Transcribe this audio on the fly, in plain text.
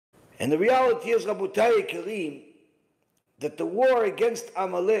And the reality is, Rabotai Kareem, that the war against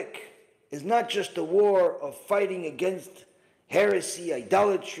Amalek is not just a war of fighting against heresy,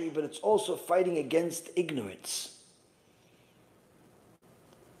 idolatry, but it's also fighting against ignorance.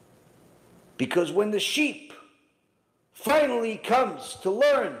 Because when the sheep finally comes to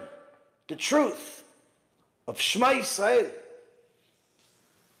learn the truth of Shema Yisrael,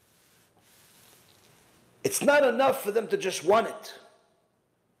 it's not enough for them to just want it,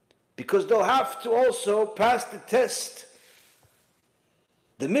 because they'll have to also pass the test.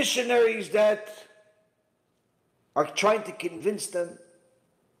 The missionaries that are trying to convince them,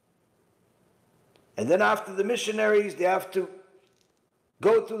 and then after the missionaries, they have to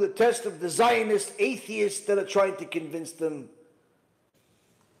go through the test of the Zionist atheists that are trying to convince them.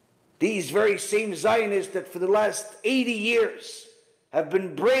 These very same Zionists that for the last 80 years have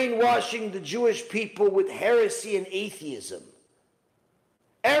been brainwashing the Jewish people with heresy and atheism.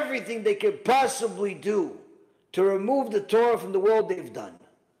 Everything they could possibly do to remove the Torah from the world, they've done.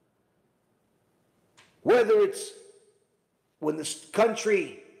 Whether it's when this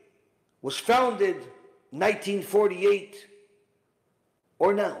country was founded in 1948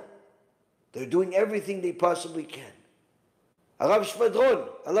 or now, they're doing everything they possibly can. Arav Shvadron,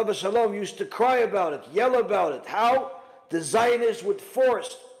 alav Shalom, used to cry about it, yell about it, how the Zionists would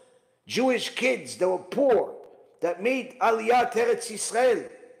force Jewish kids that were poor, that made Aliyah Teretz Yisrael,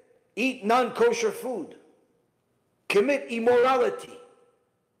 eat non-kosher food, commit immorality.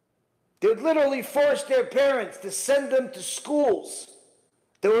 They would literally force their parents to send them to schools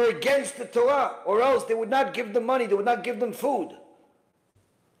that were against the Torah, or else they would not give them money, they would not give them food.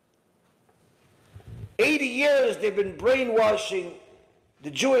 80 years they've been brainwashing the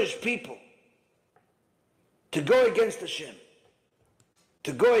Jewish people to go against Hashem,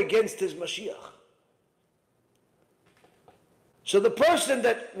 to go against His Mashiach. So the person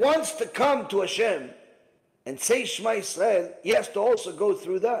that wants to come to Hashem and say Shema Yisrael, he has to also go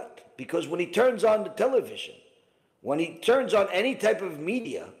through that. Because when he turns on the television, when he turns on any type of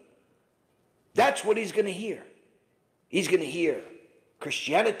media, that's what he's going to hear. He's going to hear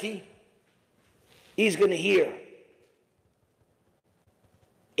Christianity. He's going to hear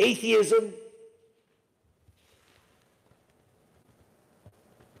atheism.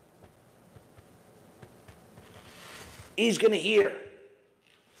 He's going to hear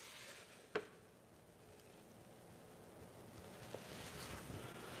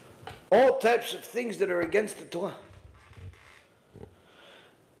all types of things that are against the Torah.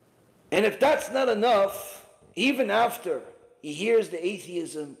 And if that's not enough, even after he hears the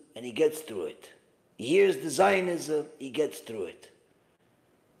atheism and he gets through it, he hears the Zionism, he gets through it,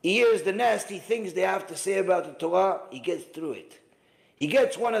 he hears the nasty things they have to say about the Torah, he gets through it. He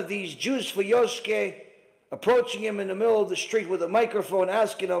gets one of these Jews for Yoshke approaching him in the middle of the street with a microphone,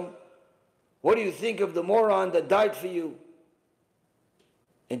 asking him, what do you think of the moron that died for you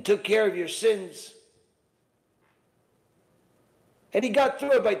and took care of your sins? And he got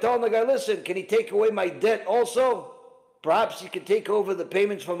through it by telling the guy, listen, can he take away my debt also? Perhaps he can take over the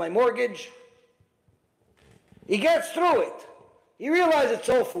payments for my mortgage. He gets through it. He realizes it's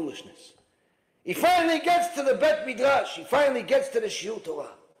all foolishness. He finally gets to the Bet Midrash. He finally gets to the Shiur Torah.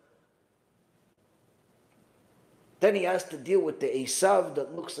 Then he has to deal with the Esav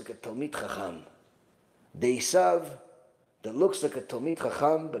that looks like a Talmid Chacham. The Esav that looks like a Talmid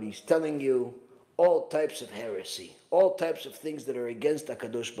Chacham, but he's telling you all types of heresy, all types of things that are against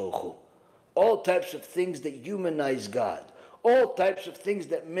HaKadosh Baruch Hu, all types of things that humanize God, all types of things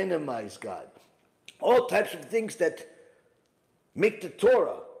that minimize God, all types of things that make the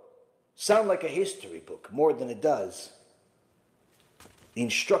Torah sound like a history book more than it does the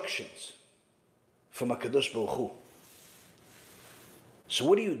instructions from HaKadosh Baruch Hu. So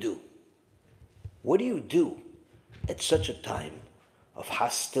what do you do? What do you do at such a time of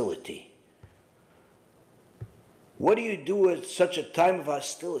hostility? What do you do at such a time of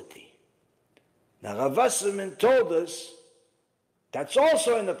hostility? Now Rav Wasserman told us that's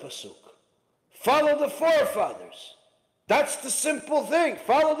also in the Pasuk. Follow the forefathers. That's the simple thing.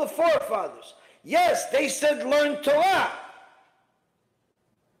 Follow the forefathers. Yes, they said learn Torah.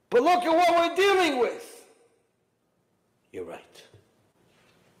 But look at what we're dealing with. You're right.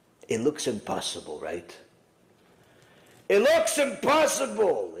 It looks impossible, right? It looks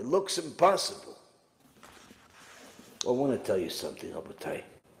impossible. It looks impossible. I want to tell you something, Rabotai.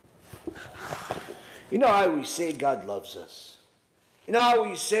 You know how we say God loves us. You know how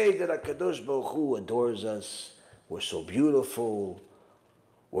we say that HaKadosh Baruch Hu adores us. We're so beautiful.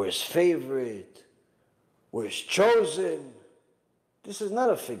 We're His favorite. We're His chosen. This is not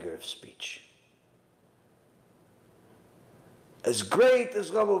a figure of speech. As great as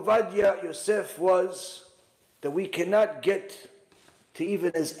Rav Ovadia Yosef was, that we cannot get to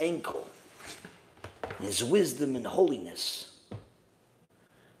even his ankle, his wisdom and holiness.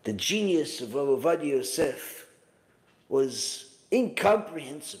 The genius of Rav Ovadia Yosef was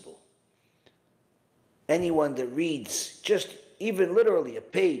incomprehensible. Anyone that reads just even literally a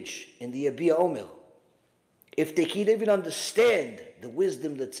page in the Yabia Omer, if they can't even understand the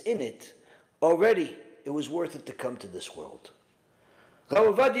wisdom that's in it, already it was worth it to come to this world.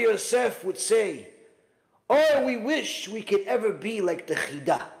 Rav Ovadia Yosef would say, oh, we wish we could ever be like the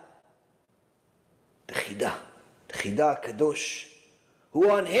Chida Kadosh, who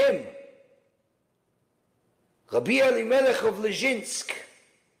on him, Rabbi Elimelech of Lezhinsk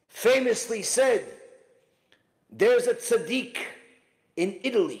famously said, there's a tzaddik in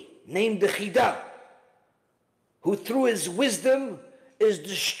Italy named the Chida, who through his wisdom is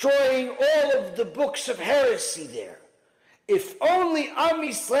destroying all of the books of heresy there. If only Am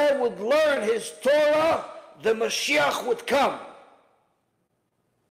Yisrael would learn his Torah, the Mashiach would come.